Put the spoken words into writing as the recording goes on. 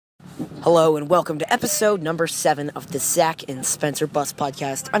Hello and welcome to episode number 7 of the Zach and Spencer Bus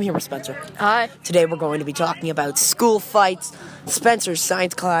Podcast. I'm here with Spencer. Hi. Today we're going to be talking about school fights, Spencer's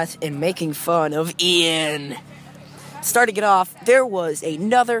science class, and making fun of Ian. Starting it off, there was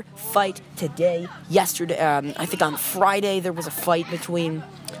another fight yesterday, I think on Friday there was a fight between...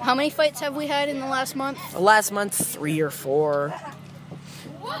 How many fights have we had in the last month? Last month, 3 or 4.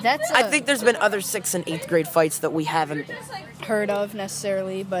 I think there's been other 6th and 8th grade fights that we haven't heard of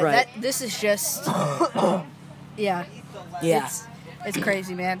necessarily, but right. This is just, yeah. It's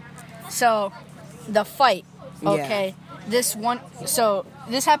crazy, man. So, the fight, okay, this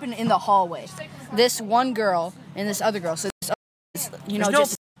happened in the hallway. This one girl and this other girl, so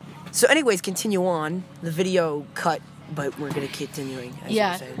So anyways, continue on. The video cut, but we're going to continuing, as you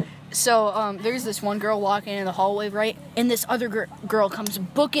were saying. So, there's this one girl walking in the hallway, right? And this other girl comes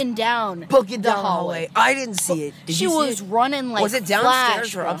booking down the hallway. I didn't see it. Did she you see was it? running like Was it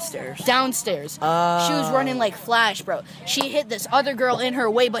downstairs Flash, or bro. upstairs? Downstairs. She was running like Flash, bro. She hit this other girl in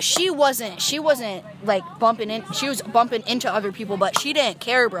her way, but she wasn't like bumping in. She was bumping into other people, but she didn't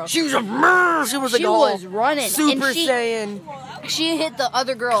care, bro. She was running. Super Saiyan. She hit the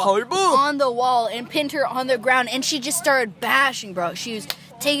other girl on the wall and pinned her on the ground, and she just started bashing, bro. She was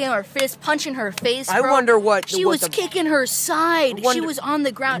taking her fist, punching her face, bro. I wonder what... She was kicking her side. She was on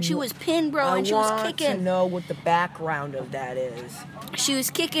the ground. She was pinned, bro, and she was kicking. I want to know what the background of that is. She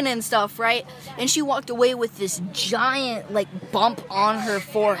was kicking and stuff, right? And she walked away with this giant, like, bump on her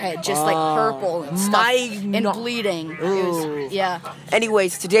forehead, just, like, purple and stuff, and bleeding.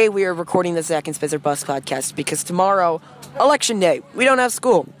 Anyways, today we are recording the Zach and Spencer Bus Podcast because tomorrow, Election Day, we don't have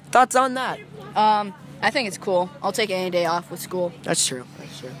school. Thoughts on that? I think it's cool. I'll take any day off with school. That's true.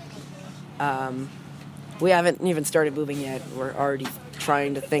 We haven't even started moving yet. We're already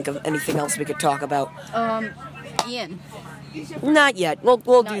trying to think of anything else we could talk about. Ian. Not yet.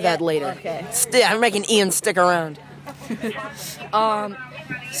 We'll do that later. Okay. I'm making Ian stick around.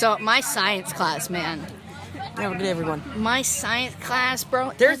 So my science class, man. Yeah, look at everyone. My science class,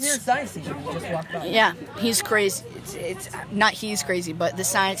 bro. There's your science teacher. You just walked by. Yeah, he's crazy. It's not he's crazy, but the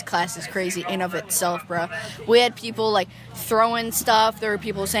science class is crazy in of itself, bro. We had people like throwing stuff. There were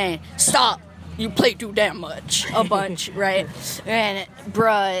people saying, "Stop! You play too damn much." A bunch, right? And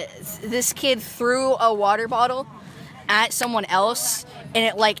bruh, this kid threw a water bottle at someone else, and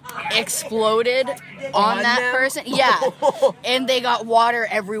it like exploded on that person. Yeah, and they got water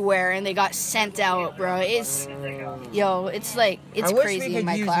everywhere, and they got sent out, bro. It's crazy in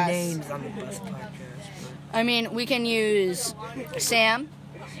my class. Names on the bus podcast. I mean, we can use Sam.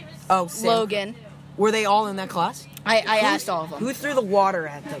 Oh, Sam. Logan. Were they all in that class? I asked all of them. Who threw the water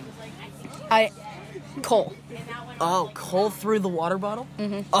at them? Cole. Oh, Cole threw the water bottle?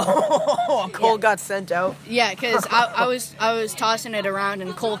 Mm-hmm. Oh, Cole got sent out? Yeah, because I was tossing it around,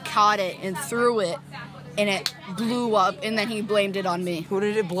 and Cole caught it and threw it, and it blew up, and then he blamed it on me. Who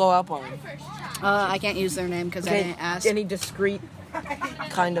did it blow up on? I can't use their name because I didn't ask. Any discreet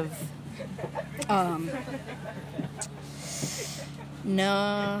kind of...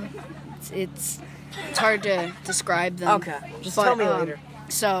 No, it's hard to describe them. Okay, just tell me later.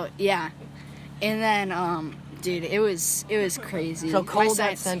 So, yeah. And then, dude, it was crazy. So Cole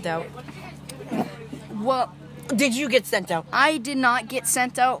got sent out? Well... Did you get sent out? I did not get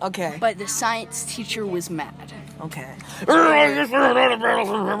sent out. Okay. But the science teacher was mad. Okay. But,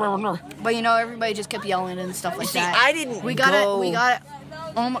 you know, everybody just kept yelling and stuff like that. I didn't We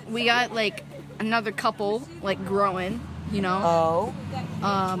got like, another couple, like, growing, you know? Oh.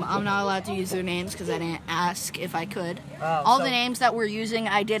 I'm not allowed to use their names because I didn't ask if I could. All the names that we're using,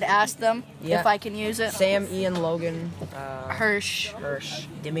 I did ask them if I can use it. Sam, Ian, Logan. Hirsch.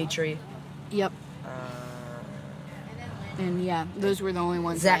 Dimitri. Yep. And yeah, those were the only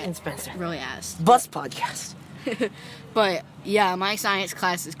ones Zach and Spencer. Really asked. Bus podcast. But yeah, my science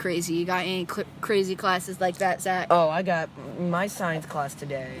class is crazy. You got any crazy classes like that, Zach? Oh, I got my science class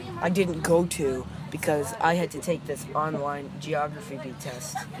today. I didn't go to because I had to take this online geography B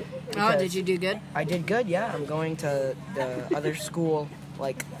test. Oh, did you do good? I did good, yeah. I'm going to the other school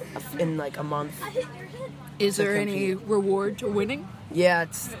in a month. Is there any reward to winning? Yeah,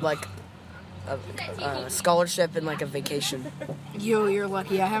 it's like a scholarship and a vacation. Yo, you're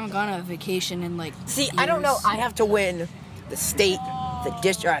lucky. I haven't gone on a vacation in See, years. I don't know. I have to win the state, the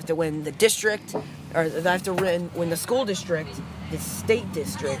district. I have to win the district, or I have to win the school district, the state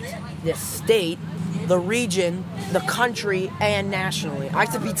district, the state, the region, the country, and nationally. I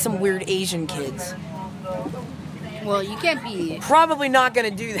have to beat some weird Asian kids. Well, you can't be... Probably not going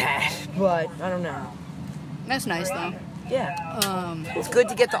to do that, but I don't know. That's nice, though. Yeah. It's good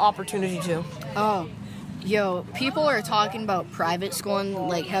to get the opportunity to. Oh. Yo, people are talking about private school and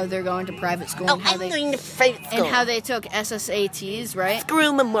like how they're going to private school and how going to private school. and how they took SSATs, right?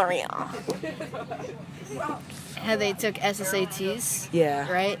 Screw Memorial. How they took SSATs,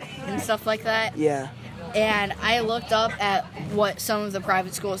 Yeah. right, and stuff like that. Yeah. And I looked up at what some of the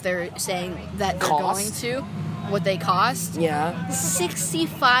private schools they're saying that they're Cost? going to, what they cost. Yeah.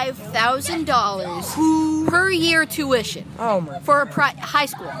 $65,000 per year tuition Oh my. for a high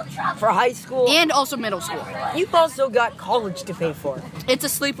school For high school. and also middle school. You've also got college to pay for. It's a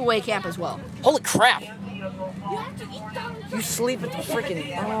sleepaway camp as well. Holy crap. You sleep at the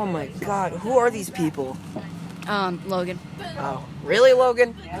freaking. Oh my god. Who are these people? Logan. Oh. Really,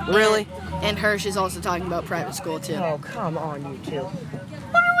 Logan? Really? And Hirsch is also talking about private school too. Oh, come on, you two.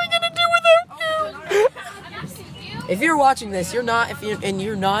 What are we gonna do without you? If you're watching this, you're not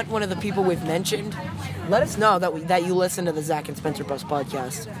one of the people we've mentioned, let us know that you listen to the Zach and Spencer Bus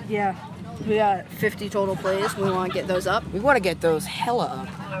podcast. Yeah. We got 50 total plays. We want to get those up. We want to get those hella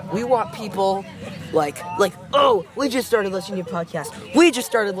up. We want people like, oh, we just started listening to your podcast. We just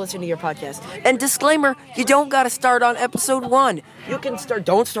started listening to your podcast. And disclaimer, you don't got to start on episode 1. You can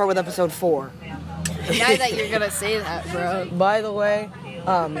don't start with episode 4. Now that you're going to say that, bro. By the way,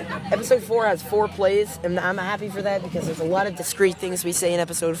 episode 4 has 4 plays, and I'm happy for that because there's a lot of discreet things we say in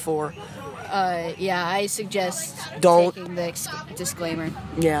episode 4. Yeah, I suggest Don't. taking the disclaimer.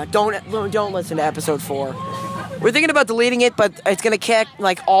 Yeah, don't listen to episode 4. We're thinking about deleting it, but it's gonna kick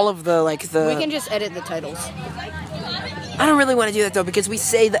all of the We can just edit the titles. I don't really want to do that though because we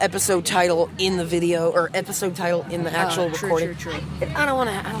say the episode title in the video or episode title in the actual recording. True. And I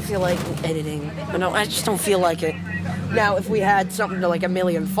don't feel like editing. I just don't feel like it. Now, if we had something to 1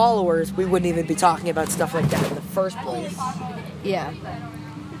 million followers, we wouldn't even be talking about stuff like that in the first place. Yeah.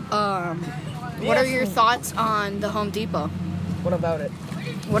 What are your thoughts on the Home Depot? What about it?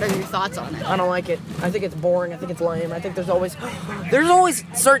 What are your thoughts on it? I don't like it. I think it's boring. I think it's lame. I think there's always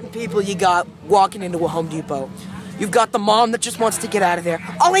certain people you got walking into a Home Depot. You've got the mom that just wants to get out of there.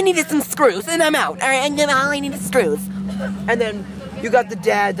 All I need is some screws, and I'm out. All right, and then all I need is screws. And then you got the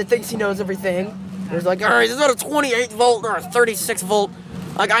dad that thinks he knows everything. There's all right, is that a 28 volt or a 36 volt?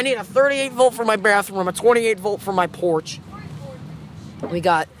 I need a 38 volt for my bathroom, a 28 volt for my porch. We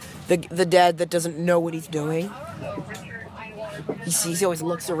got the dad that doesn't know what he's doing. He always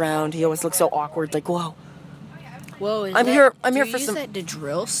looks around. He always looks so awkward. Whoa. Whoa, I'm here for use some. that to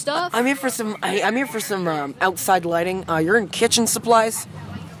drill stuff? I'm here for some. I'm here for some outside lighting. You're in kitchen supplies.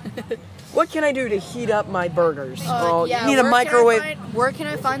 What can I do to heat up my burgers? Yeah, you need a microwave. Where can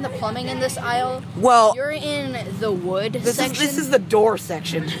I find the plumbing in this aisle? Well, You're in the wood section. This is the door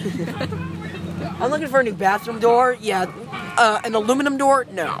section. I'm looking for a new bathroom door. Yeah, an aluminum door.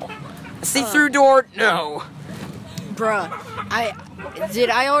 No. A see-through door. No. Bruh,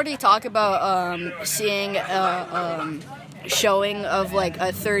 I already talk about seeing a showing of a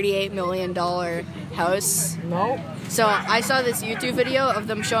 $38 million house? No. So I saw this YouTube video of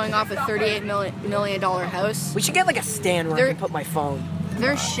them showing off a $38 million house. We should get a stand where I can put my phone.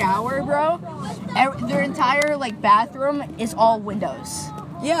 Their shower, bro, their entire bathroom is all windows.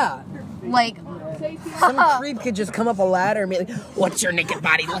 Yeah. Some creep could just come up a ladder and be like, "What's your naked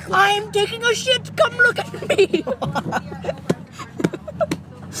body look like?" I'm taking a shit. Come look at me.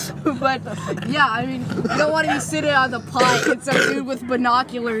 But yeah, I mean, you don't want to be sitting on the pot and some dude with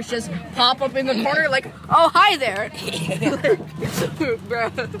binoculars just pop up in the corner oh, hi there.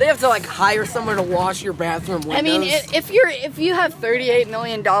 They have to hire someone to wash your bathroom windows. I mean, if you have $38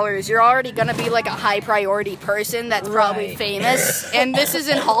 million, you're already gonna be a high priority person that's probably Right. famous, and this is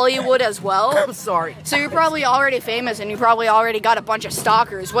in Hollywood as well. I'm sorry. So you're probably already famous, and you probably already got a bunch of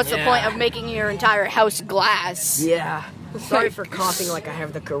stalkers. What's the Yeah. point of making your entire house glass? Yeah. Sorry for coughing like I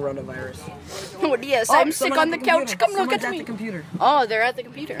have the coronavirus. Oh, yes, I'm sick on the couch. Come look at Someone's me. the computer. Oh, they're at the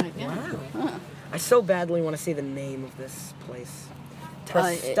computer. Yeah. Wow. I so badly want to see the name of this place. Uh,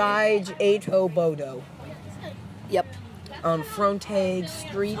 Prestige Ato Bodo. Yep. On Frontage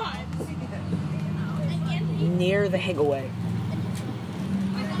Street. Near the Higaway.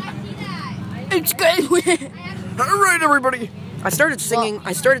 It's good. Alright, everybody. I started singing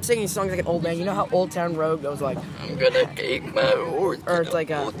songs like an old man. You know how Old Town Road goes I'm gonna take my horse. Or it's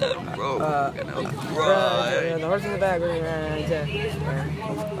Old Town Road. The horse in the back.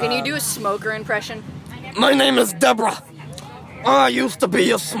 Can you do a smoker impression? My name is Deborah. I used to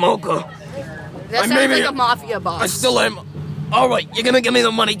be a smoker. That sounds like a mafia boss. I still am. Alright, you're gonna give me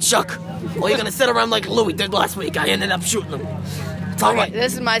the money, Chuck. Or you're gonna sit around like Louis did last week. I ended up shooting him. It's alright.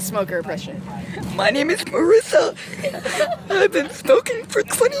 This is my smoker impression. My name is Marissa. I've been smoking for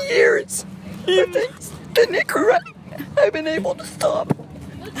 20 years. But thanks to Nick Wright, I've been able to stop.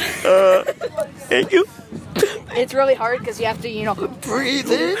 Thank you. It's really hard because you have to,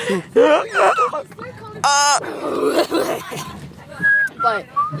 Breathe in. But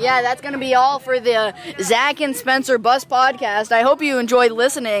yeah, that's going to be all for the Zach and Spencer Bus Podcast. I hope you enjoyed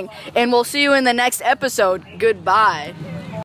listening, and we'll see you in the next episode. Goodbye.